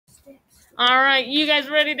All right, you guys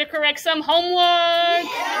ready to correct some homework?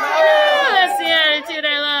 Yeah. That's the attitude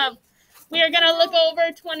I love. We are going to look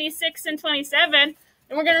over 26 and 27, and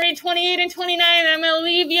we're going to read 28 and 29, and I'm going to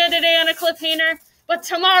leave you today on a cliffhanger, but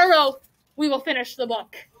tomorrow we will finish the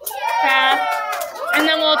book. And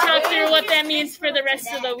then we'll talk through what that means for the rest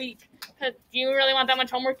of the week. Do you really want that much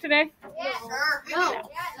homework today? No.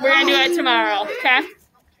 We're going to do it tomorrow, okay?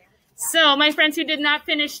 So, my friends who did not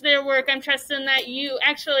finish their work, I'm trusting that you,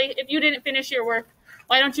 actually, if you didn't finish your work,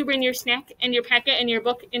 why don't you bring your snack and your packet and your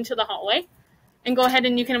book into the hallway? And go ahead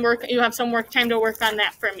and you can work, you have some work time to work on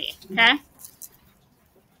that for me, okay?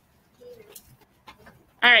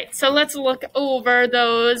 All right, so let's look over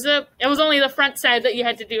those. It was only the front side that you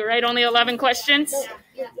had to do, right? Only 11 questions?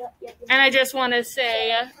 Yeah. And I just want to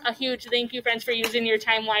say a huge thank you, friends, for using your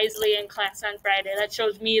time wisely in class on Friday. That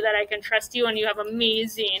shows me that I can trust you and you have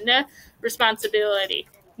amazing responsibility.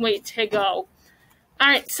 Way to go. All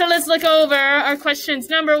right, so let's look over our questions.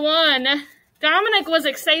 Number 1, Dominic was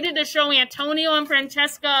excited to show Antonio and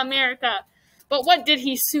Francesca America, but what did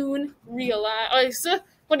he soon realize?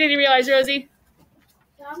 What did he realize, Rosie?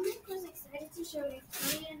 Dominic was excited to show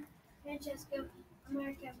Antonio and Francesca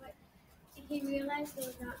America, but he realized they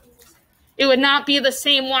would not be the same. It would not be the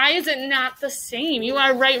same. Why is it not the same? You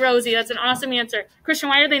are right, Rosie. That's an awesome answer. Christian,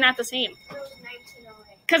 why are they not the same? It was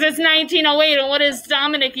 1908. Because it's 1908, and what is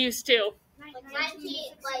Dominic used to?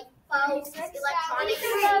 Phones, electronics.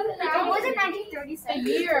 It wasn't 1936. A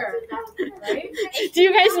year, right? Do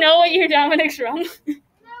you guys know what year Dominic's from? 2008.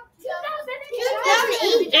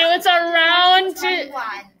 It was around,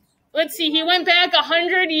 let's see, he went back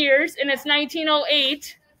 100 years, and it's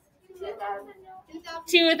 1908.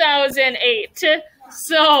 2008.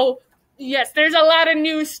 So, yes, there's a lot of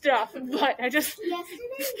new stuff, but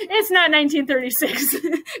it's not 1936.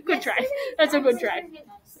 Good try. That's a good try.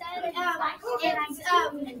 It's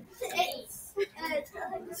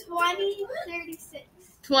 2036.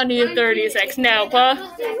 2036. No, all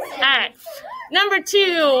right. Number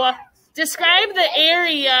 2, describe the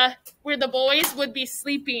area where the boys would be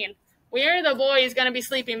sleeping. Where are the boys going to be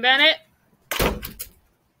sleeping, Bennett?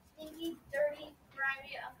 Stinky, dirty,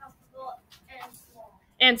 grimy, uncomfortable, and small.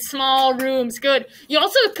 And small rooms. Good. You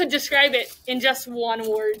also could describe it in just one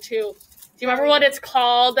word, too. Do you remember what it's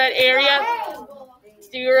called, that area?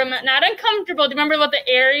 Do you remember? Not uncomfortable. Do you remember what the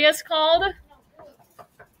area is called?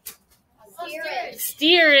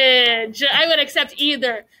 Steerage. I would accept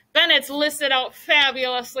either. Bennett's listed out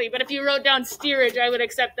fabulously, but if you wrote down steerage, I would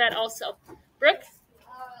accept that also. Brooke?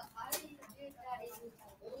 I think that it was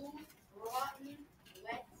old, rotten,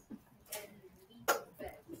 wet,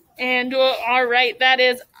 and all right, that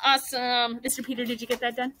is awesome. Mr. Peter, did you get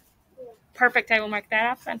that done? Yeah. Perfect. I will mark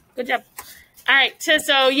that off then. Good job. All right,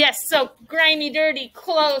 so yes, so grimy, dirty,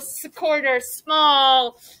 close quarters,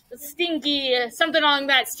 small, stinky, something along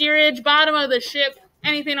that, steerage, bottom of the ship,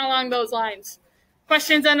 anything along those lines.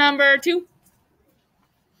 Questions on number 2? All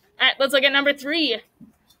right, let's look at number 3.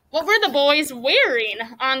 What were the boys wearing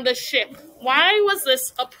on the ship? Why was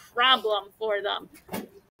this a problem for them?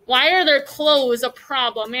 Why are their clothes a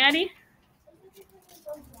problem, Maddie?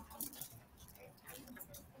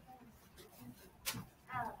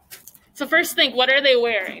 So first think, what are they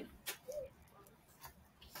wearing?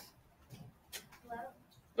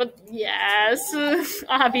 But yes,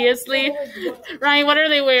 obviously. Ryan, what are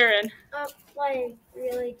they wearing?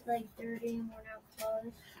 Really dirty and worn out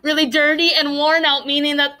clothes. Really dirty and worn out,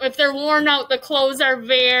 meaning that if they're worn out, the clothes are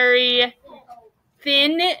very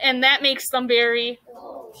thin, and that makes them very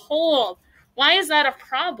cold. Why is that a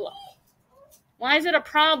problem? Why is it a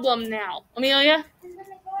problem now? Amelia? Because when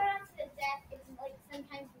they go out to the deck, it's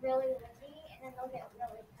sometimes really windy, and then they'll get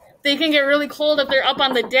really cold. They can get really cold if they're up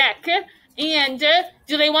on the deck. And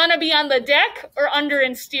do they want to be on the deck or under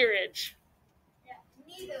in steerage?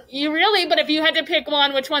 But if you had to pick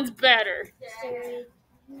one, which one's better?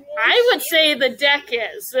 I would say the deck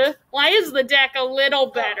is. Why is the deck a little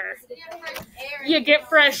better? You get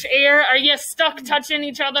fresh air. Are you stuck touching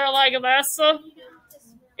each other like this?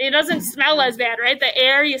 It doesn't smell as bad, right? The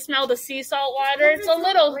air, you smell the sea salt water. It's a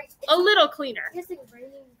little cleaner.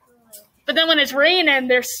 But then when it's raining,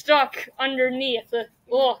 they're stuck underneath.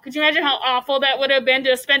 Oh, could you imagine how awful that would have been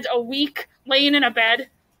to have spent a week laying in a bed?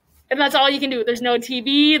 And that's all you can do. There's no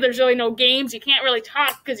TV. There's really no games. You can't really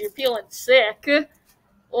talk because you're feeling sick.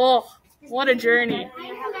 Oh, what a journey.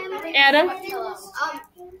 Adam?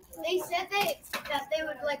 They said that they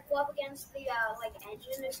would go up against the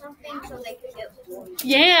engine or something so they could get warm.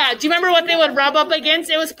 Yeah. Do you remember what they would rub up against?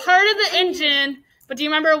 It was part of the engine, but do you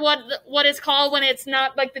remember what it's called when it's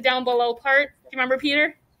not the down below part? Do you remember,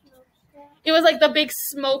 Peter? It was the big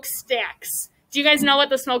smokestacks. Do you guys know what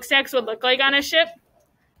the smokestacks would look like on a ship?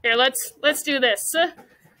 Here, let's do this. I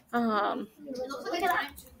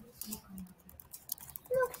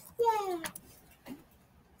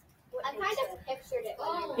kind of pictured it.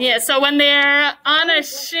 Yeah, so when they're on a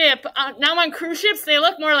ship, now on cruise ships, they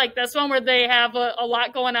look more like this one where they have a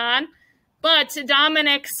lot going on. But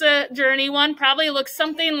Dominic's journey one probably looks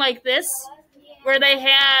something like this, where they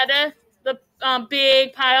had the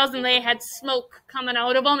big piles and they had smoke coming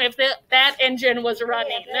out of them if that engine was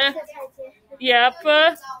running. Yep.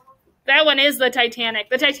 That one is the Titanic.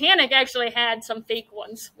 The Titanic actually had some fake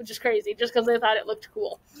ones, which is crazy, just because they thought it looked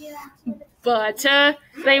cool. But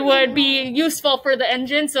they would be useful for the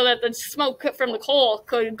engine so that the smoke from the coal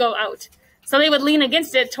could go out. So they would lean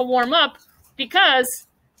against it to warm up because,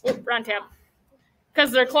 run tab,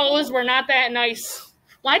 because their clothes were not that nice.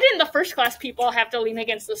 Why didn't the first class people have to lean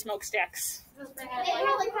against the smokestacks?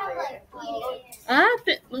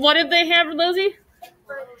 What did they have, Lizzie?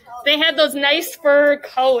 They had those nice fur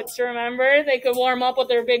coats, remember? They could warm up with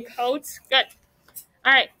their big coats. Good.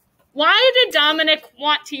 All right. Why did Dominic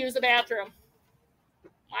want to use the bathroom?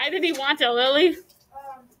 Why did he want to, Lily?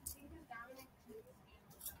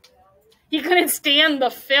 He couldn't stand the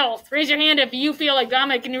filth. Raise your hand if you feel like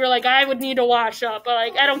Dominic and you were like, I would need to wash up. But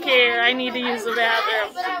like, I don't care. I need to use the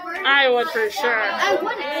bathroom. I would for sure.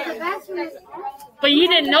 But you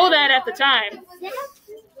didn't know that at the time.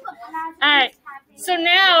 All right. So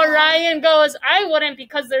now Ryan goes, I wouldn't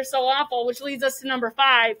because they're so awful, which leads us to number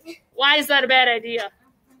 5. Why is that a bad idea?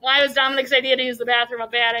 Why was Dominic's idea to use the bathroom a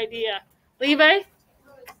bad idea? Levi?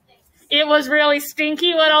 It was really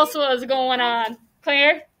stinky. What else was going on?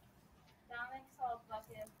 Claire? Dominic saw a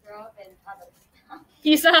bucket of throw up and other stuff.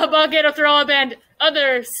 He saw a bucket of throw up and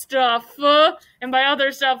other stuff. And by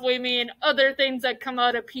other stuff, we mean other things that come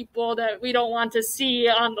out of people that we don't want to see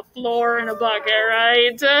on the floor in a bucket,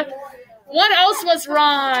 right? What else was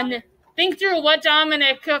wrong? Think through what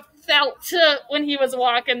Dominic felt when he was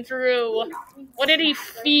walking through. What did he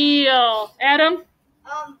feel? Adam?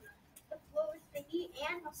 The floor was sticky,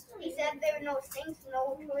 and he said there were no sinks,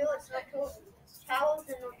 no toilets, no towels,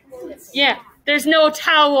 and no toilets. Yeah, there's no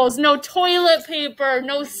towels, no toilet paper,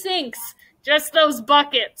 no sinks, just those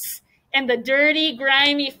buckets. And the dirty,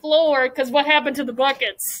 grimy floor, because what happened to the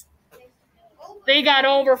buckets? They got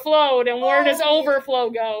overflowed, and where does overflow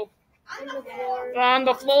go? On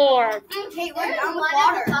the floor. Okay, we're done with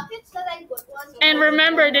water. And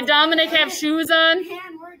remember, did Dominic have shoes on?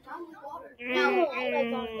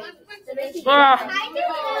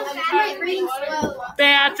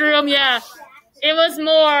 Bathroom, yeah. It was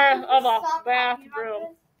more of a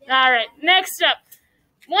bathroom. All right, next up.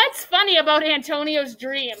 What's funny about Antonio's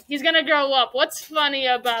dream? He's going to grow up. What's funny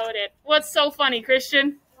about it? What's so funny,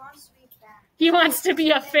 Christian? He wants to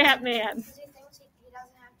be a fat man.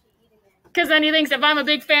 Because then he thinks if I'm a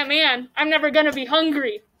big fat man, I'm never going to be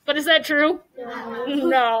hungry. But is that true?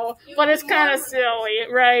 No. But it's kind of silly,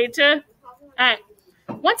 right? All right.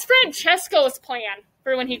 What's Francesco's plan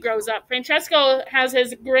for when he grows up? Francesco has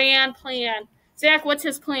his grand plan. Zach, what's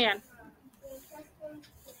his plan?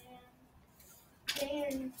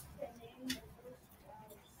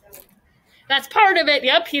 That's part of it.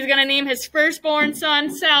 Yep, he's going to name his firstborn son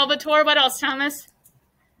Salvatore. What else, Thomas?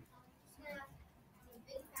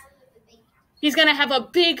 He's going to have a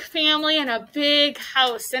big family and a big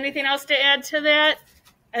house. Anything else to add to that?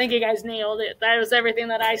 I think you guys nailed it. That was everything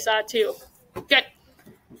that I saw, too. Good.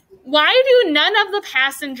 Why do none of the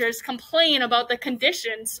passengers complain about the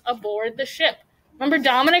conditions aboard the ship? Remember,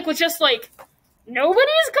 Dominic was just like,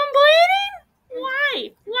 nobody's complaining?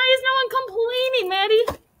 Why? Why is no one complaining, Maddie?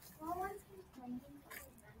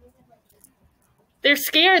 They're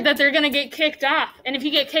scared that they're going to get kicked off. And if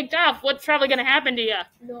you get kicked off, what's probably going to happen to you?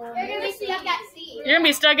 You're going to be stuck at sea. You're going to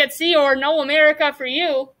be stuck at sea or no America for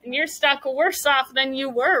you. And you're stuck worse off than you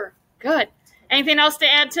were. Good. Anything else to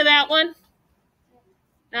add to that one?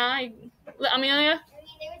 No? Amelia? I mean,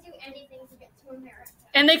 they would do anything to get to America.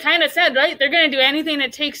 And they kind of said, right? They're going to do anything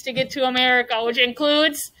it takes to get to America, which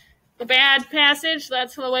includes the bad passage.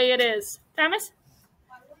 That's the way it is. Thomas?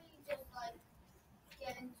 Why wouldn't you just, like,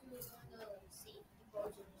 get into one of the safety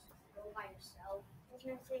boats and just go by yourself? There's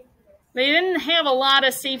no safety there. They didn't have a lot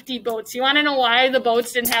of safety boats. You want to know why the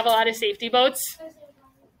boats didn't have a lot of safety boats?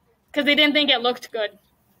 Because they didn't think it looked good.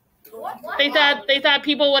 They thought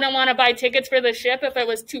people wouldn't want to buy tickets for the ship if it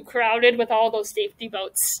was too crowded with all those safety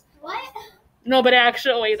boats. What? No, but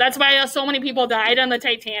actually, that's why so many people died on the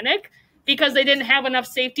Titanic, because they didn't have enough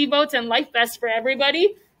safety boats and life vests for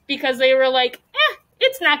everybody, because they were like,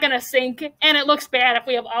 it's not going to sink, and it looks bad if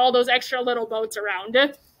we have all those extra little boats around.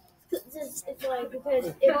 It's like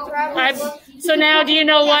because it probably. So now, do you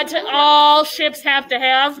know what all ships have to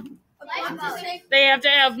have? They have to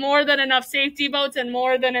have more than enough safety boats and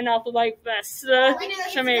more than enough life vests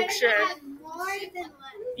to make sure.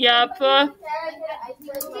 Yep.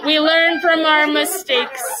 We learn from our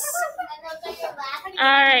mistakes.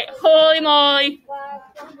 All right. Holy moly.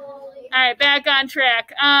 All right. Back on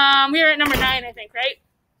track. We were at number 9, I think, right?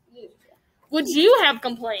 Would you have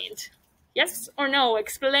complained? Yes or no?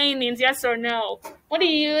 Explain means yes or no. What do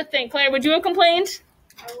you think, Claire? Would you have complained?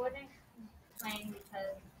 I wouldn't complain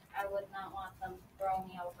because I would not want them throwing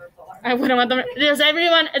me overboard. I wouldn't want them. Does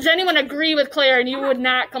anyone agree with Claire and you would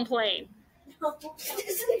not complain? All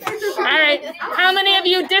right. How many of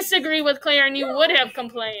you disagree with Claire and you would have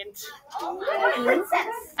complained? All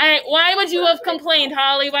right. Why would you have complained,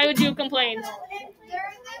 Holly? Why would you have complained?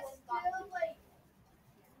 They're still like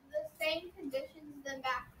the same conditions than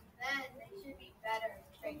back then. They should be better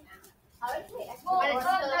right now.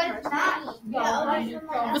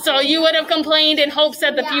 So you would have complained in hopes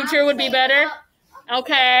that the future would be better?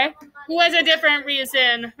 Okay. Who has a different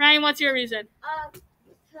reason? Ryan, what's your reason?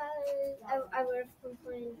 Because I would have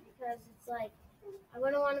complained because it's like I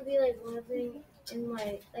wouldn't want to be like living in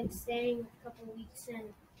like staying a couple weeks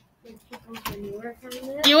in people's manure kind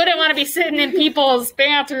of. You wouldn't want to be sitting in people's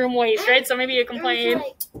bathroom waste, right? So maybe you complain.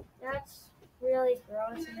 Like, that's really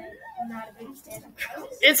gross and I'm not a big fan of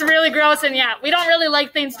gross. It's really gross, and yeah, we don't really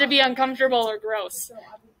like things to be uncomfortable or gross.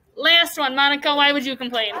 Last one, Monica, why would you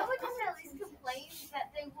complain? I would just at least complain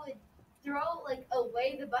that they would throw like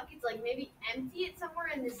away the buckets, like maybe empty it somewhere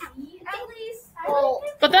in the sea at least.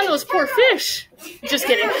 But then those poor fish. Just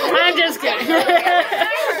kidding. I'm just kidding.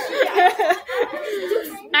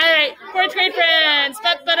 All right, 4th grade friends.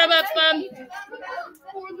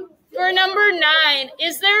 For number 9,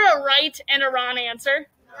 is there a right and a wrong answer?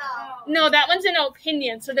 No, that one's an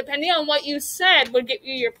opinion. So depending on what you said would get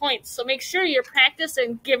you your points. So make sure you're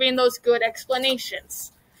practicing giving those good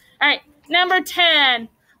explanations. All right, number 10.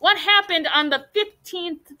 What happened on the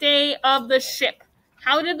 15th day of the ship?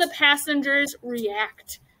 How did the passengers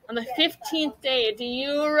react on the 15th day? Do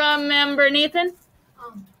you remember, Nathan?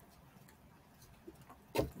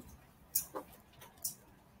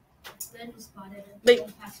 Land was spotted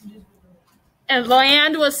and passengers were And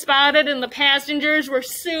land was spotted and the passengers were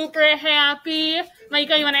super happy.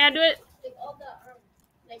 Micah, you want to add to it? Like all the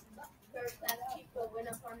third class people went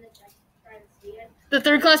up on the deck to try to see it. The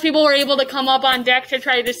 3rd class people were able to come up on deck to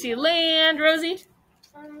try to see land. Rosie?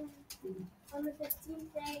 On the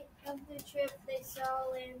 15th day of the trip, they saw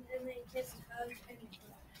land and they kissed, hugged, and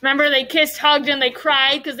Remember, they kissed, hugged, and they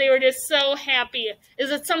cried because they were just so happy. Is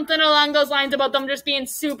it something along those lines about them just being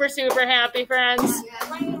super, super happy, friends?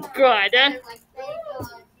 Good.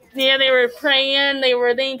 Yeah, they were praying, they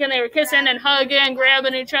were thinking, they were kissing and hugging,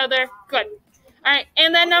 grabbing each other. Good. All right,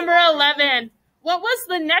 and then number 11. What was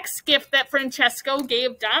the next gift that Francesco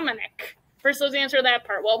gave Dominic? First, let's answer that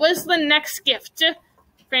part. What was the next gift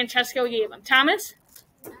Francesco gave him? Thomas?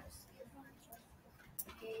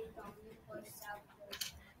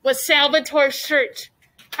 Was Salvatore's shirt.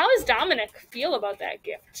 How does Dominic feel about that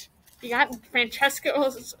gift? He got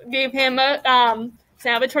Francesco gave him a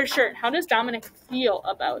Salvatore's shirt. How does Dominic feel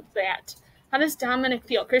about that? How does Dominic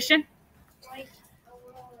feel? Christian? like a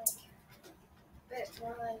little bit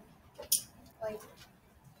more like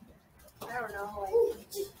I don't know,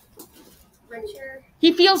 richer.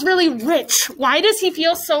 He feels really rich. Why does he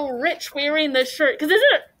feel so rich wearing this shirt? Because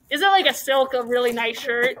is it like a silk, a really nice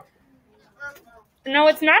shirt? No,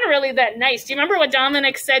 it's not really that nice. Do you remember what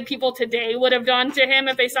Dominic said people today would have done to him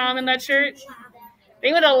if they saw him in that shirt?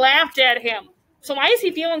 They would have laughed at him. So why is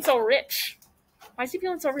he feeling so rich? Why is he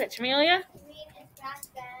feeling so rich, Amelia? I mean, it's back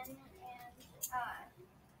then,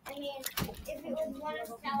 and if it was one of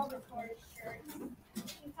Salvatore's shirts,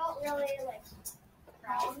 he felt really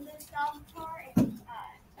proud of Salvatore, and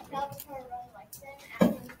Salvatore really liked it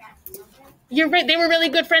after he got to know him. You're right. They were really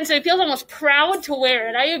good friends, so he feels almost proud to wear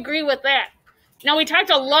it. I agree with that. Now, we talked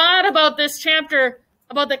a lot about this chapter,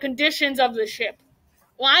 about the conditions of the ship.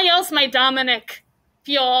 Why else might Dominic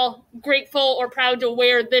feel grateful or proud to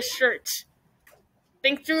wear this shirt?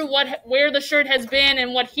 Think through where the shirt has been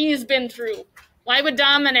and what he's been through. Why would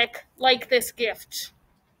Dominic like this gift?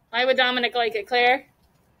 Why would Dominic like it, Claire?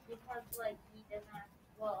 Because, he doesn't,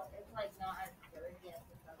 it's, not as dirty as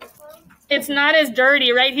the other clothes. It's not as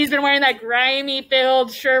dirty, right? He's been wearing that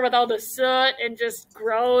grimy-filled shirt with all the soot and just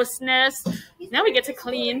grossness. Now he gets a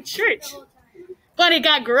clean shirt. But it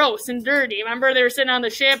got gross and dirty. Remember, they were sitting on the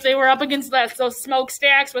ship. They were up against those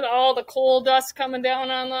smokestacks with all the coal dust coming down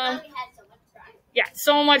on them. Yeah,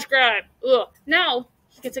 so much grime. Ugh. Now,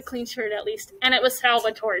 Gets a clean shirt at least. And it was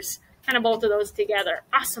Salvatore's. Kind of both of those together.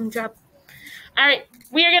 Awesome job. All right.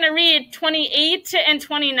 We are going to read 28 and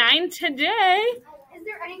 29 today. Is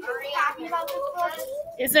there anything happy about this book?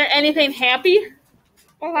 Is there anything happy?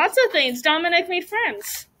 Well, lots of things. Dominic made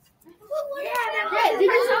friends.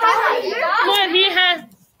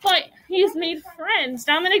 But he's made friends.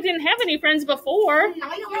 Dominic didn't have any friends before. 2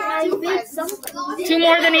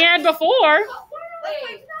 more than he had before.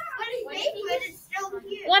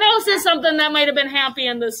 What else is something that might have been happy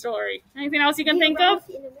in this story? Anything else you can think of?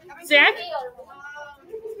 Zach?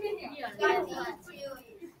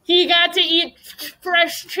 He got to eat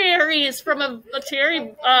fresh cherries from a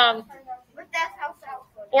cherry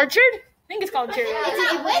orchard? I think it's called cherry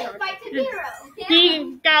orchard.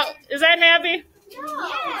 He got, is that happy?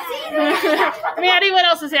 Maddie, what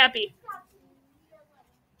else is happy?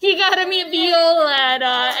 He got to meet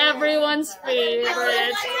Violetta, everyone's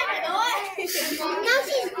favorite.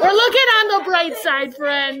 We're looking on the bright side,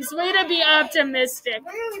 friends. Way to be optimistic.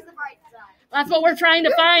 That's what we're trying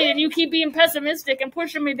to find, and you keep being pessimistic and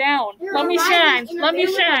pushing me down. Let me shine. Let me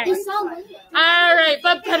shine. All right.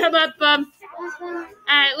 All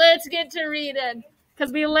right, let's get to reading.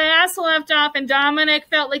 Because we last left off, and Dominic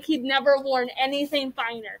felt like he'd never worn anything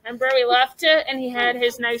finer. Remember, we left it, and he had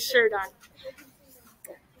his nice shirt on.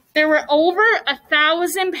 There were over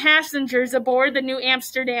 1,000 passengers aboard the New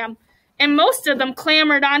Amsterdam, and most of them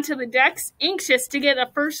clambered onto the decks, anxious to get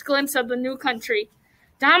a first glimpse of the new country.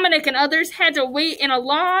 Dominic and others had to wait in a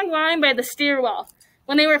long line by the stairwell.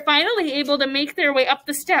 When they were finally able to make their way up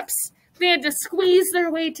the steps, they had to squeeze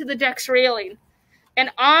their way to the deck's railing.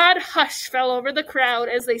 An odd hush fell over the crowd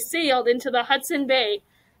as they sailed into the Hudson Bay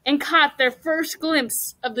and caught their first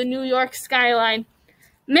glimpse of the New York skyline.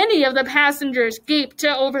 Many of the passengers gaped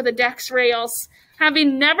over the deck's rails,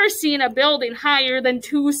 having never seen a building higher than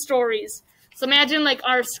 2 stories. So imagine like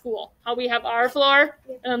our school, how we have our floor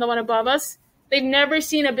and then the one above us. They've never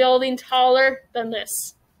seen a building taller than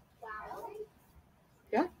this.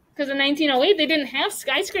 Yeah, because in 1908 they didn't have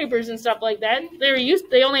skyscrapers and stuff like that.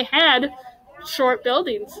 They only had short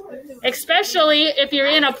buildings, especially if you're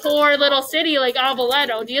in a poor little city like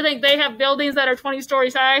Alvaletto. Do you think they have buildings that are 20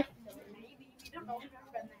 stories high?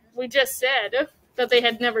 We just said that they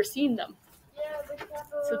had never seen them.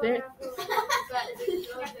 So there.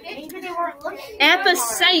 At the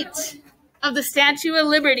sight of the Statue of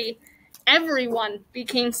Liberty, everyone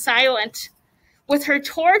became silent. With her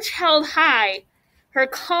torch held high, her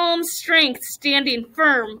calm strength standing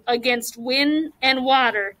firm against wind and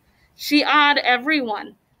water, she awed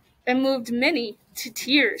everyone and moved many to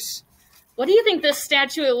tears. What do you think this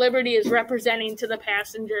Statue of Liberty is representing to the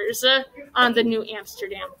passengers on the New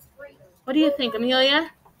Amsterdam? What do you think,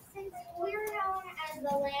 Amelia? Since we're known as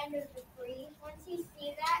the land of the free, once you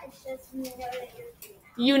see that, it's just you know that you're free.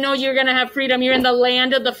 You know you're going to have freedom. You're in the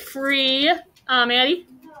land of the free. Maddie?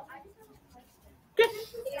 Good.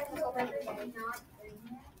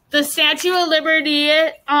 The Statue of Liberty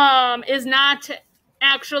is not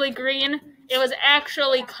actually green. It was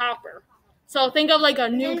actually copper. So think of like a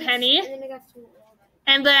new penny.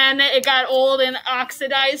 And then it got old and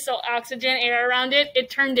oxidized, so oxygen, air around it, it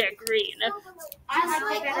turned it green.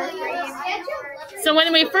 So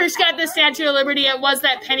when we first got the Statue of Liberty, it was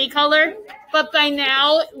that penny color. But by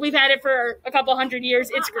now, we've had it for a couple hundred years,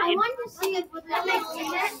 it's green.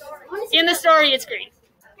 In the story, it's green.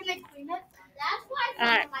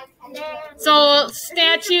 Alright. So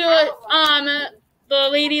statue, the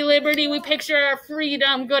Lady Liberty, we picture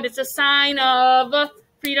freedom. Good, it's a sign of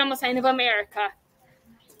freedom, a sign of America.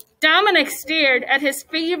 Dominic stared at his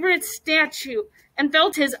favorite statue and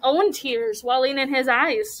felt his own tears welling in his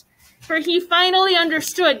eyes, for he finally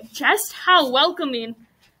understood just how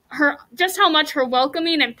much her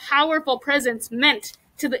welcoming and powerful presence meant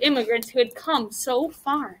to the immigrants who had come so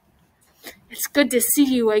far. "It's good to see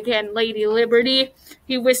you again, Lady Liberty,"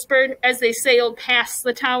 he whispered as they sailed past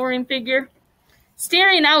the towering figure.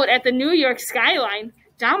 Staring out at the New York skyline,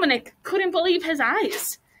 Dominic couldn't believe his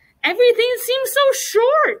eyes. Everything seemed so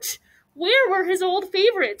short. Where were his old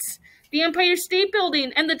favorites? The Empire State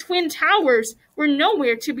Building and the Twin Towers were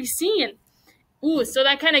nowhere to be seen. Ooh, so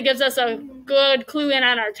that kind of gives us a good clue in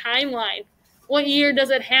on our timeline. What year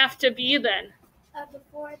does it have to be then?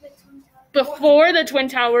 Before the Twin Towers. Before the Twin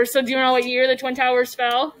Towers. So do you know what year the Twin Towers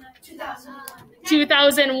fell?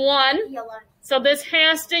 2001. So this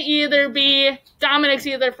has to either be, Dominic's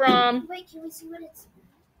either from... Wait, can we see what it's...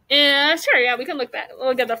 Yeah, sure, yeah, we can look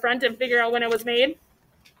at the front and figure out when it was made.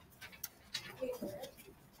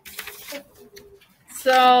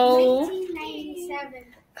 So... 1997.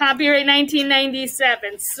 Copyright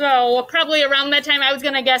 1997. So probably around that time, I was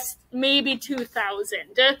going to guess maybe 2000.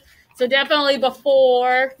 So definitely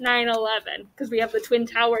before 9/11, because we have the Twin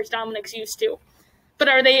Towers Dominic's used to. But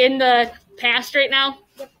are they in the past right now?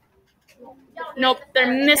 Nope,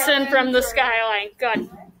 they're missing from the skyline. Good.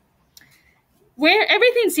 Where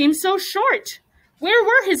everything seems so short. Where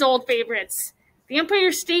were his old favorites? The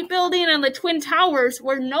Empire State Building and the Twin Towers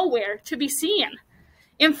were nowhere to be seen.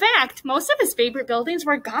 In fact, most of his favorite buildings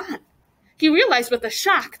were gone. He realized with a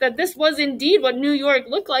shock that this was indeed what New York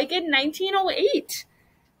looked like in 1908.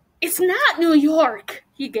 It's not New York,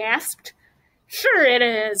 he gasped. Sure it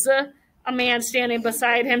is, a man standing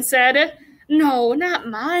beside him said. No, not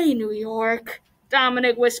my New York,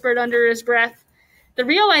 Dominic whispered under his breath. The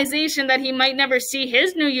realization that he might never see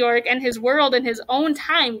his New York and his world in his own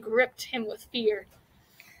time gripped him with fear.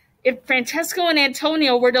 If Francesco and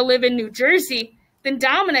Antonio were to live in New Jersey, then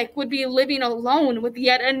Dominic would be living alone with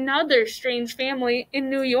yet another strange family in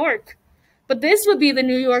New York. But this would be the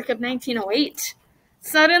New York of 1908.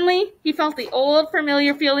 Suddenly, he felt the old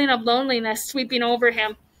familiar feeling of loneliness sweeping over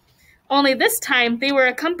him. Only this time, they were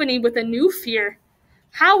accompanied with a new fear.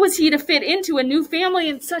 How was he to fit into a new family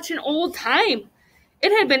in such an old time?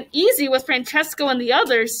 It had been easy with Francesco and the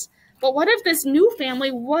others, but what if this new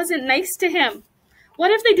family wasn't nice to him? What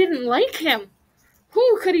if they didn't like him?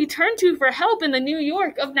 Who could he turn to for help in the New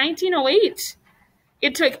York of 1908?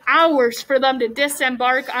 It took hours for them to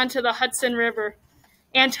disembark onto the Hudson River.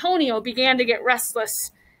 Antonio began to get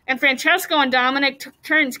restless, and Francesco and Dominic took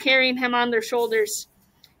turns carrying him on their shoulders.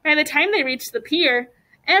 By the time they reached the pier,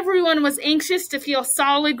 everyone was anxious to feel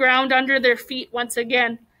solid ground under their feet once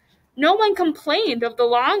again. No one complained of the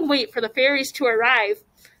long wait for the ferries to arrive,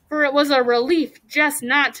 for it was a relief just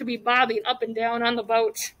not to be bobbing up and down on the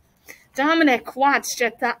boat. Dominic watched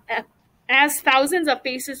as thousands of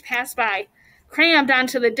faces passed by, crammed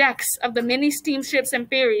onto the decks of the many steamships and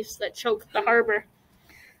ferries that choked the harbor.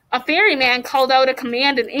 A ferryman called out a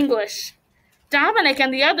command in English. Dominic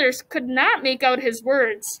and the others could not make out his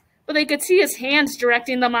words, but they could see his hands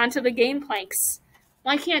directing them onto the gangplanks.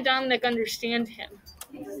 Why can't Dominic understand him?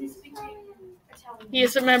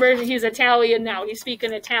 He's Italian now. He's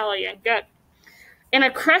speaking Italian. Good. In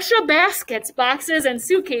a crush of baskets, boxes, and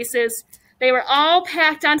suitcases, they were all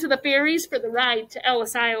packed onto the ferries for the ride to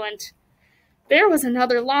Ellis Island. There was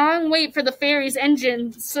another long wait for the ferry's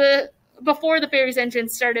engines before the ferry's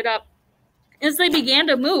engines started up. As they began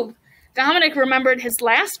to move, Dominic remembered his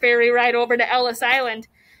last ferry ride over to Ellis Island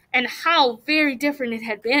and how very different it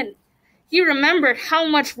had been. He remembered how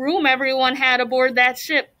much room everyone had aboard that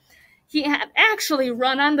ship. He had actually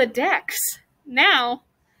run on the decks. Now,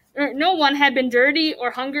 no one had been dirty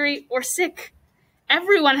or hungry or sick.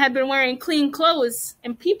 Everyone had been wearing clean clothes,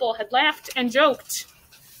 and people had laughed and joked.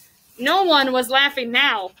 No one was laughing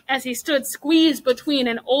now, as he stood squeezed between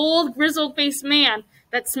an old, grizzled-faced man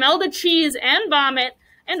that smelled of cheese and vomit,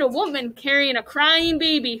 and a woman carrying a crying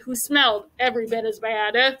baby who smelled every bit as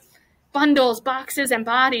bad. Bundles, boxes, and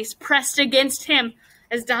bodies pressed against him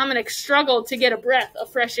as Dominic struggled to get a breath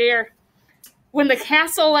of fresh air. When the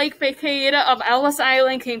castle-like facade of Ellis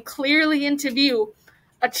Island came clearly into view,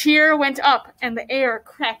 a cheer went up and the air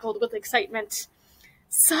crackled with excitement.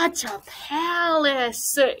 Such a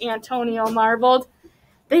palace, Antonio marveled.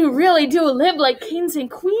 They really do live like kings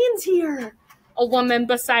and queens here, a woman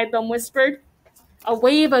beside them whispered. A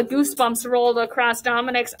wave of goosebumps rolled across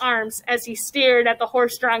Dominic's arms as he stared at the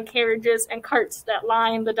horse-drawn carriages and carts that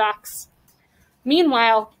lined the docks.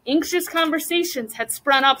 Meanwhile, anxious conversations had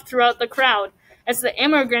sprung up throughout the crowd as the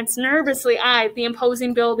immigrants nervously eyed the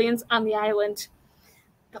imposing buildings on the island.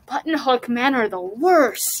 The button-hook men are the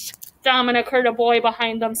worst, Dominic heard a boy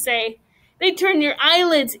behind them say. They turn your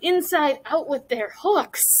eyelids inside out with their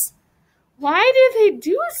hooks. Why do they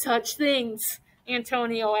do such things?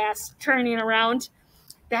 Antonio asked, turning around.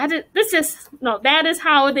 That is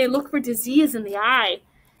how they look for disease in the eye.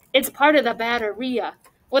 It's part of the batteria,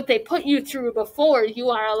 what they put you through before you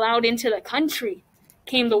are allowed into the country,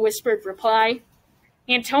 came the whispered reply.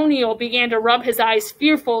 Antonio began to rub his eyes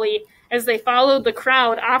fearfully as they followed the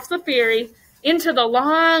crowd off the ferry into the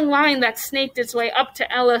long line that snaked its way up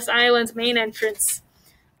to Ellis Island's main entrance.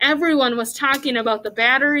 Everyone was talking about the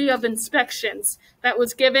battery of inspections that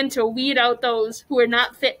was given to weed out those who were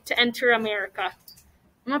not fit to enter America.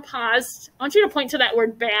 I'm going to pause. I want you to point to that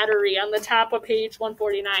word battery on the top of page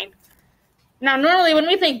 149. Now, normally when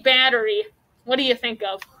we think battery, what do you think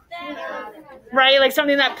of? Right? Like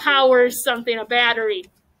something that powers something, a battery.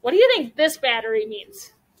 What do you think this battery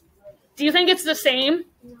means? Do you think it's the same?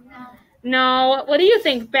 No. What do you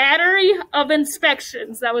think? Battery of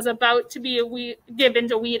inspections that was about to be given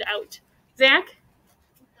to weed out. Zach?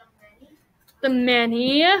 The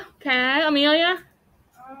many. Okay, Amelia?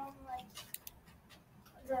 Like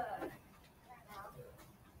the.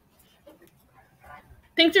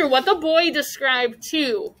 Think through what the boy described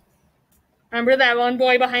too. Remember that one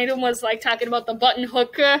boy behind him was like talking about the button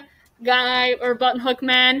hook guy or button hook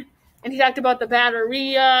man, and he talked about the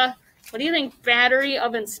battery. What do you think battery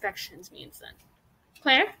of inspections means then?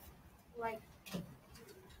 Claire? Like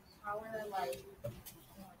power, like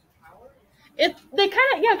power. They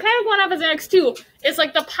kind of going off as X too. It's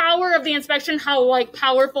like the power of the inspection, how like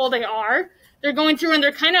powerful they are. They're going through and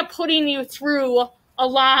they're kind of putting you through a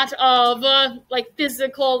lot of like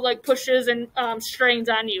physical like pushes and strains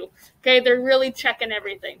on you. Okay, they're really checking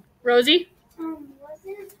everything. Rosie?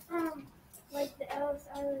 Wasn't like the Ellis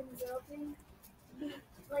Island building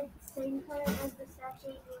like the same color as the Statue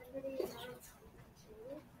of Liberty?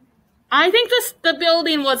 I think the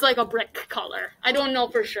building was like a brick color. I don't know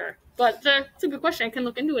for sure, but it's a good question. I can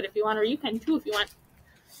look into it if you want, or you can too if you want.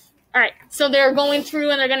 All right, so they're going through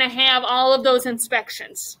and they're going to have all of those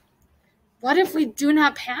inspections. What if we do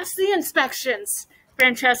not pass the inspections?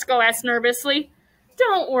 Francesco asked nervously.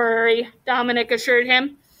 Don't worry, Dominic assured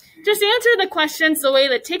him. Just answer the questions the way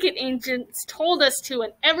the ticket agents told us to,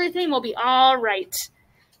 and everything will be all right.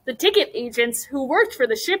 The ticket agents who worked for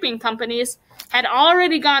the shipping companies had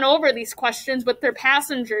already gone over these questions with their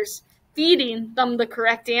passengers, feeding them the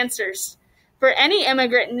correct answers. For any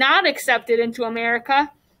immigrant not accepted into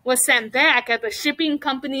America was sent back at the shipping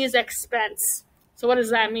company's expense. So what does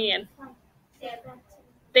that mean?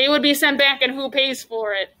 They would be sent back, and who pays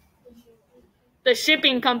for it? The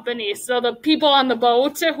shipping company. So the people on the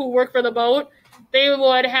boat who work for the boat, they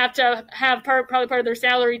would have to have probably part of their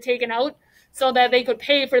salary taken out so that they could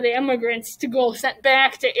pay for the immigrants to go sent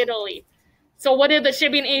back to Italy. So what did the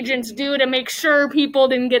shipping agents do to make sure people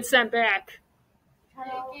didn't get sent back?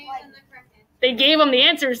 They gave them the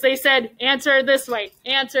answers. They said, answer this way,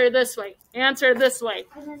 answer this way, answer this way.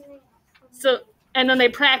 And then they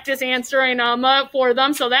practice answering them for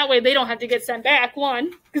them, so that way they don't have to get sent back,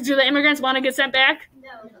 one. Because do the immigrants want to get sent back?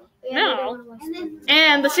 No.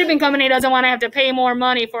 And the shipping company doesn't want to have to pay more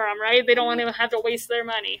money for them, right? They don't want to have to waste their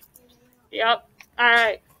money. Yep. All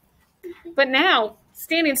right. But now,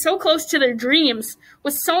 standing so close to their dreams,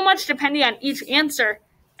 with so much depending on each answer,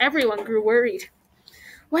 everyone grew worried.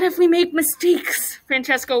 What if we make mistakes?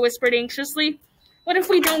 Francesco whispered anxiously. What if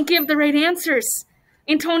we don't give the right answers?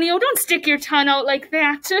 Antonio, don't stick your tongue out like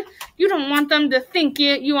that. You don't want them to think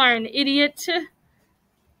you are an idiot.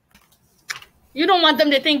 You don't want them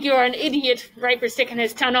to think you are an idiot, right, for sticking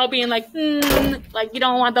his tongue out, being like you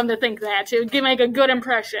don't want them to think that. It would make a good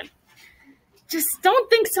impression. Just don't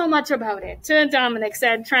think so much about it, Dominic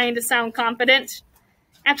said, trying to sound confident.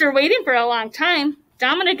 After waiting for a long time,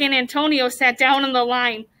 Dominic and Antonio sat down in the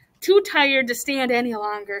line, too tired to stand any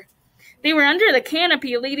longer. They were under the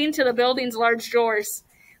canopy leading to the building's large doors,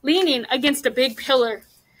 leaning against a big pillar.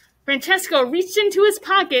 Francesco reached into his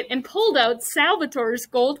pocket and pulled out Salvatore's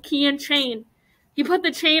gold key and chain. He put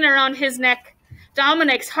the chain around his neck.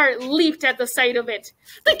 Dominic's heart leaped at the sight of it.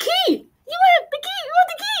 The key! You have the key! You have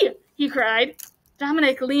the key! He cried.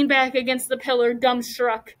 Dominic leaned back against the pillar,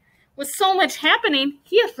 dumbstruck. With so much happening,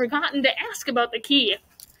 he had forgotten to ask about the key.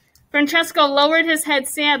 Francesco lowered his head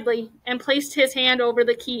sadly and placed his hand over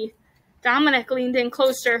the key. Dominic leaned in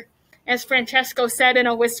closer as Francesco said in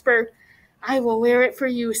a whisper, I will wear it for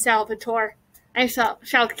you, Salvatore. I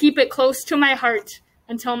shall keep it close to my heart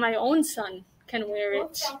until my own son can wear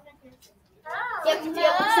it.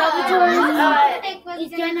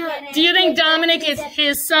 Do you think Dominic is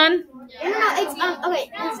his son? No,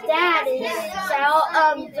 okay. His dad is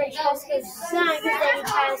Francesco's son because then he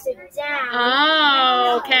passed it down.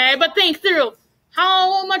 Oh, okay. But think through.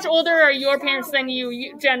 How much older are your parents than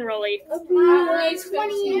you generally?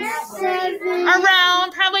 27.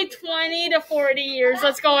 Around probably 20 to 40 years.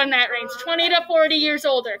 Let's go in that range. 20 to 40 years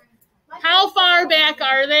older. How far back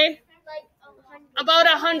are they? About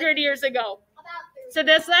 100 years ago. So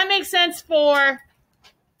does that make sense for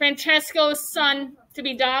Francesco's son to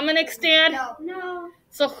be Dominic's dad? No.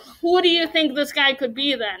 So who do you think this guy could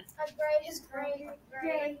be then? His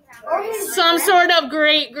Some sort of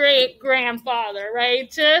great-great-grandfather,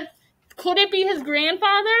 right? Could it be his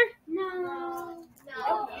grandfather? No.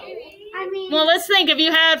 Well, let's think. If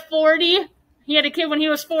you had 40, he had a kid when he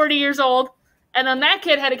was 40 years old, and then that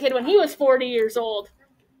kid had a kid when he was 40 years old.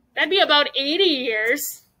 That'd be about 80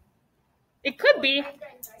 years. It could be.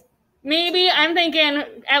 Maybe, I'm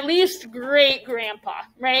thinking at least great-grandpa,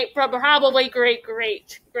 right? Probably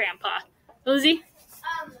great-great-grandpa. Lizzie?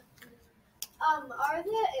 Are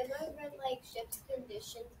the immigrant ship's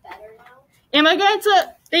conditions better now? Immigrants,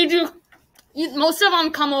 they do. most of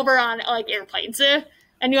them come over on like airplanes,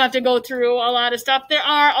 and you have to go through a lot of stuff. There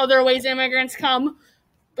are other ways immigrants come,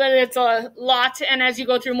 but it's a lot. And as you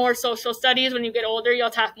go through more social studies, when you get older, you'll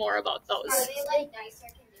talk more about those. Are they like nicer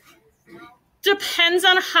conditions? Depends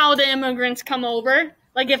on how the immigrants come over.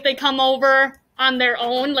 Like if they come over on their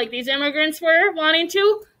own, like these immigrants were wanting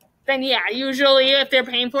to, then yeah, usually if they're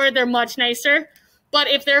paying for it, they're much nicer. But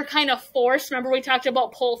if they're kind of forced, remember we talked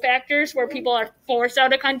about pull factors where people are forced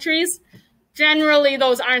out of countries, generally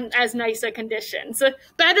those aren't as nice a conditions.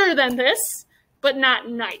 Better than this, but not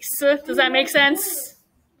nice. Does that make sense?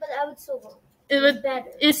 But I would still go. It would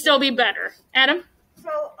Better. it'd still be better. Adam?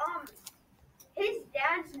 So, his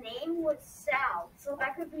dad's name was Sal, so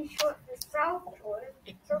that could be short for Salvatore.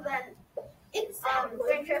 So then,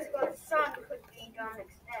 Francesco's son could be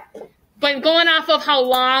Dominic's dad. But going off of how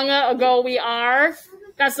long ago we are,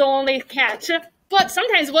 that's the only catch. But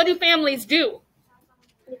sometimes what do families do?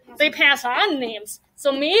 They pass on names.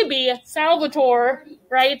 So maybe Salvatore,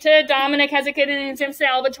 right? Dominic has a kid and names him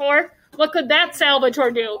Salvatore. What could that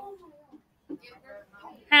Salvatore do?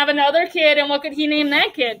 Have another kid, and what could he name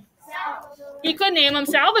that kid? He could name him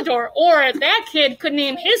Salvatore. Or that kid could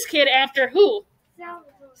name his kid after who?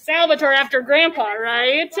 Salvatore after Grandpa,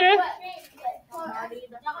 right?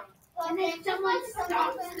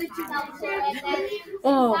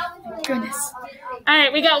 Oh, goodness. All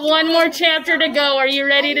right, we got one more chapter to go. Are you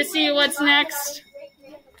ready to see what's next?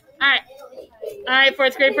 All right,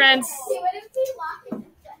 fourth grade friends.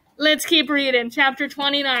 Let's keep reading. Chapter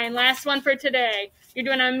 29, last one for today. You're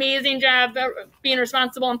doing an amazing job being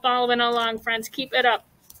responsible and following along, friends. Keep it up.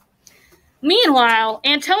 Meanwhile,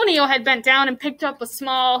 Antonio had bent down and picked up a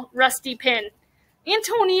small, rusty pin.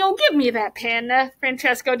 Antonio, give me that pin,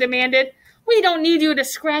 Francesco demanded. We don't need you to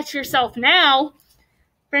scratch yourself now.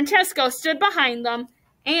 Francesco stood behind them,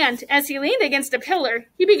 and as he leaned against a pillar,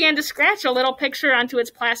 he began to scratch a little picture onto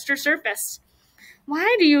its plaster surface.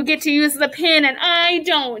 Why do you get to use the pin and I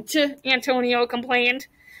don't? Antonio complained.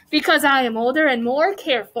 Because I am older and more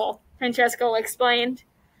careful, Francesco explained.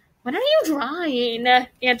 What are you drawing?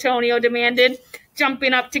 Antonio demanded,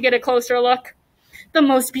 jumping up to get a closer look. The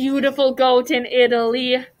most beautiful goat in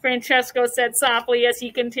Italy, Francesco said softly as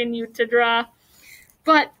he continued to draw.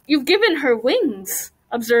 But you've given her wings,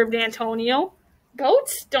 observed Antonio.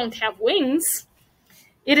 Goats don't have wings.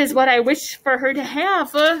 It is what I wish for her to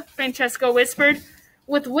have, Francesco whispered.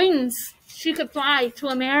 With wings, she could fly to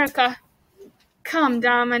America. Come,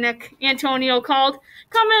 Dominic, Antonio called.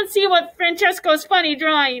 Come and see what Francesco's funny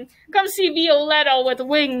drawing. Come see Violetto with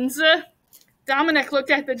wings. Dominic looked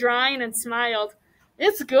at the drawing and smiled.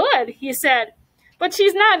 It's good, he said, but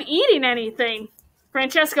she's not eating anything.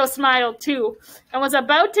 Francesco smiled too, and was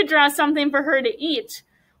about to draw something for her to eat,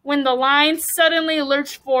 when the lines suddenly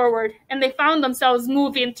lurched forward, and they found themselves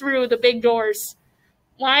moving through the big doors.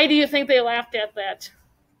 Why do you think they laughed at that?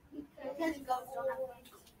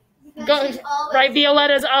 Right,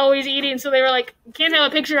 Violetta's always eating, so they were like, can't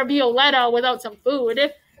have a picture of Violetta without some food.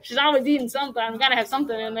 She's always eating something. We gotta have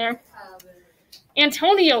something in there.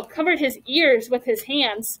 Antonio covered his ears with his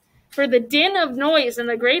hands, for the din of noise in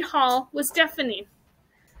the great hall was deafening.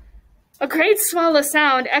 A great swell of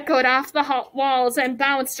sound echoed off the walls and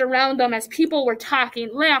bounced around them as people were talking,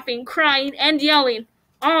 laughing, crying, and yelling,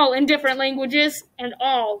 all in different languages and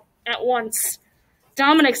all at once.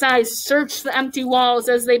 Dominic's eyes searched the empty walls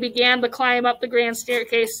as they began to climb up the grand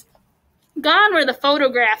staircase. Gone were the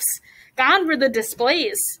photographs. Gone were the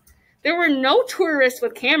displays. There were no tourists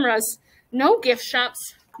with cameras, no gift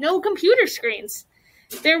shops, no computer screens.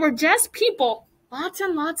 There were just people, lots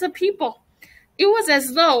and lots of people. It was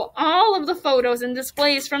as though all of the photos and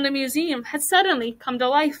displays from the museum had suddenly come to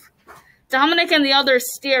life. Dominic and the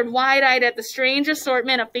others stared wide-eyed at the strange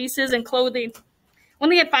assortment of faces and clothing. When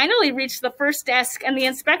they had finally reached the first desk and the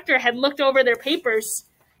inspector had looked over their papers,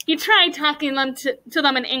 he tried talking to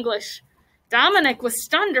them in English. Dominic was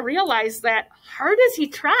stunned to realize that, hard as he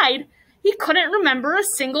tried, he couldn't remember a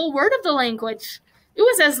single word of the language. It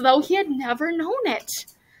was as though he had never known it.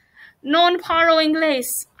 Non parlo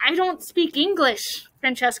inglese. I don't speak English,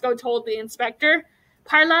 Francesco told the inspector.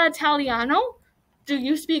 Parla Italiano? Do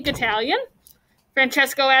you speak Italian?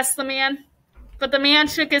 Francesco asked the man. But the man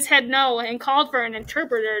shook his head no and called for an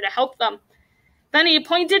interpreter to help them. Then he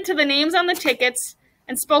pointed to the names on the tickets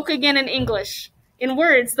and spoke again in English, in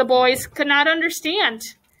words the boys could not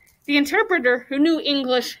understand. The interpreter, who knew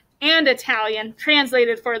English and Italian,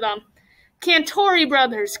 translated for them. Cantori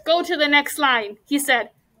brothers, go to the next line, he said.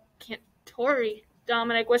 Cantori,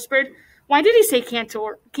 Dominic whispered. Why did he say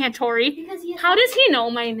Cantori? How does he know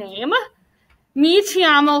my name? Mi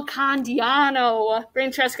chiamo Candiano,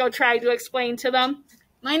 Francesco tried to explain to them.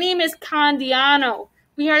 My name is Candiano.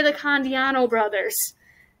 We are the Candiano brothers.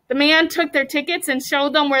 The man took their tickets and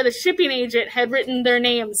showed them where the shipping agent had written their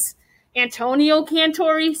names. Antonio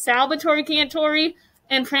Cantori, Salvatore Cantori,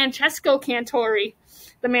 and Francesco Cantori.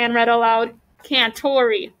 The man read aloud,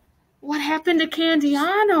 Cantori. What happened to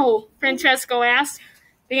Candiano? Francesco asked.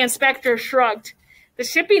 The inspector shrugged. The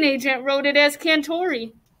shipping agent wrote it as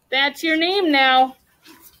Cantori. That's your name now.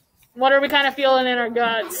 What are we kind of feeling in our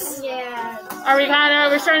guts? Yeah.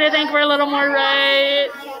 We're starting to think we're a little more right?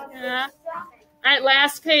 Yeah. All right,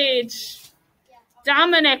 last page.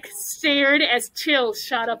 Dominic stared as chills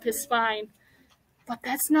shot up his spine. But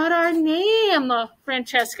that's not our name,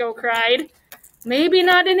 Francesco cried. Maybe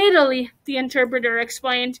not in Italy, the interpreter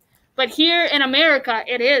explained, but here in America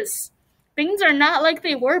it is. Things are not like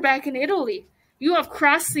they were back in Italy. You have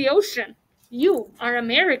crossed the ocean. You are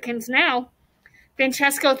Americans now.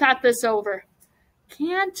 Francesco thought this over.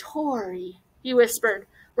 Cantori, he whispered,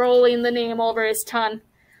 rolling the name over his tongue.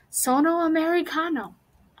 Sono Americano.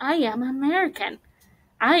 I am American.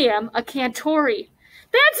 I am a Cantori.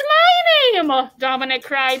 That's my name, Dominic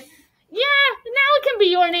cried. Yeah, now it can be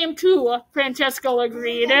your name too, Francesco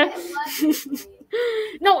agreed.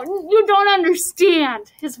 No, you don't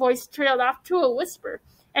understand. His voice trailed off to a whisper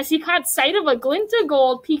as he caught sight of a glint of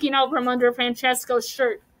gold peeking out from under Francesco's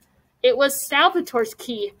shirt. It was Salvatore's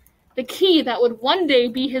key, the key that would one day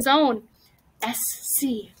be his own.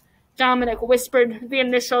 S.C. Dominic whispered the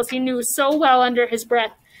initials he knew so well under his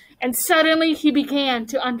breath, and suddenly he began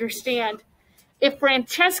to understand. If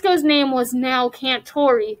Francesco's name was now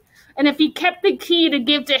Cantori, and if he kept the key to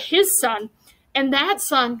give to his son, and that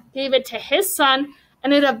son gave it to his son,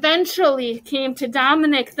 and it eventually came to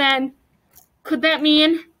Dominic, then could that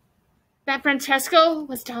mean that Francesco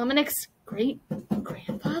was Dominic's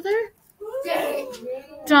great-grandfather?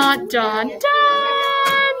 Dun, dun, dun!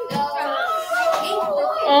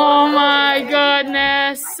 Oh my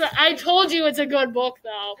goodness. I told you it's a good book,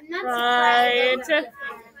 though. Right?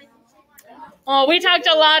 Oh, we talked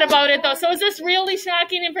a lot about it, though. So is this really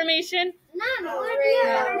shocking information? No.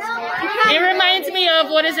 It reminds me of,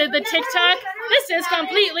 the TikTok? This is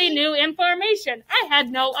completely new information. I had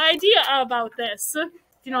no idea about this. Do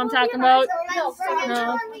you know what I'm talking about? No.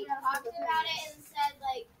 No. We talked about it and said,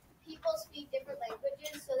 like, people speak different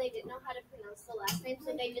languages, so they didn't know how to pronounce the last name,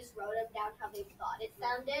 so they just wrote them down how they thought it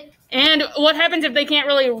sounded. And what happens if they can't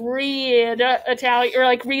really read Italian, or,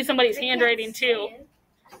 like, read somebody's handwriting, too?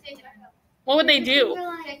 What would they do?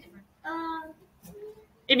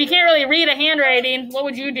 If you can't really read a handwriting, what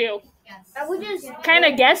would you do? I would just Kind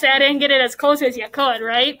of guess at it and get it as close as you could,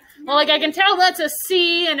 right? Well, like, I can tell that's a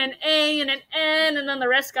C and an A and an N, and then the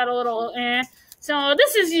rest got a little eh. So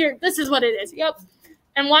this is what it is. Yep.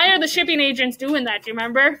 And why are the shipping agents doing that? Do you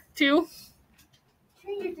remember, too?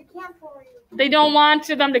 They don't want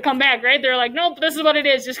them to come back, right? They're like, nope, this is what it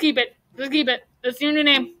is. Just keep it. Just keep it. That's your new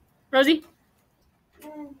name. Rosie?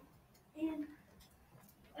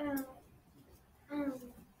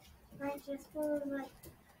 Francesco was like,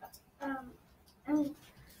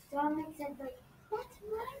 Dominic said, like, what's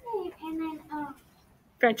my name? And then,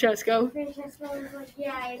 Francesco. Francesco was like,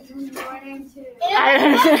 yeah, it's your name too.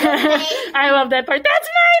 I love that part. That's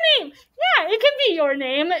my name. Yeah, it can be your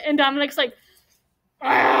name. And Dominic's like,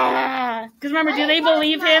 because remember, do they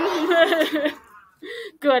believe him?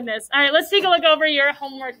 Goodness. All right, let's take a look over your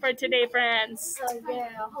homework for today, friends.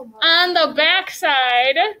 On the back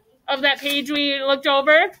side of that page we looked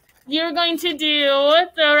over, you're going to do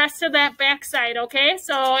the rest of that back side, okay?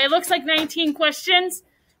 So it looks like 19 questions,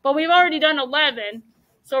 but we've already done 11.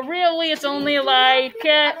 So really, it's only like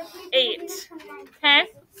 8, okay?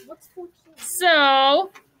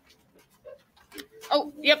 So,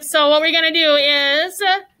 so what we're going to do is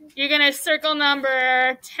you're going to circle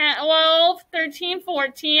number 10, 12, 13,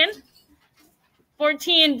 14.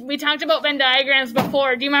 14, we talked about Venn diagrams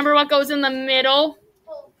before. Do you remember what goes in the middle?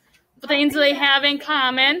 Things they have in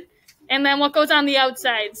common. And then what goes on the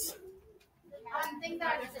outsides?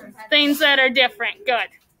 Things that are different. Good.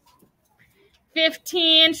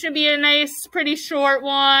 15 should be a nice, pretty short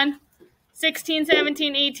one. 16,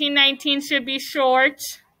 17, 18, 19 should be short.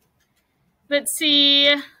 Let's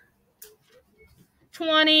see.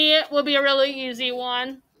 20 will be a really easy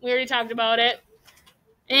one. We already talked about it.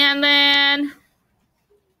 And then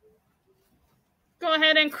go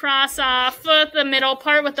ahead and cross off the middle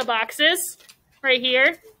part with the boxes right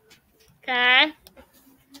here. Okay?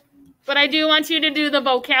 But I do want you to do the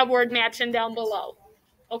vocab word matching down below.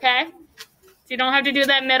 Okay? So you don't have to do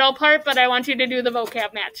that middle part, but I want you to do the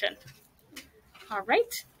vocab matching. All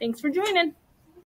right. Thanks for joining.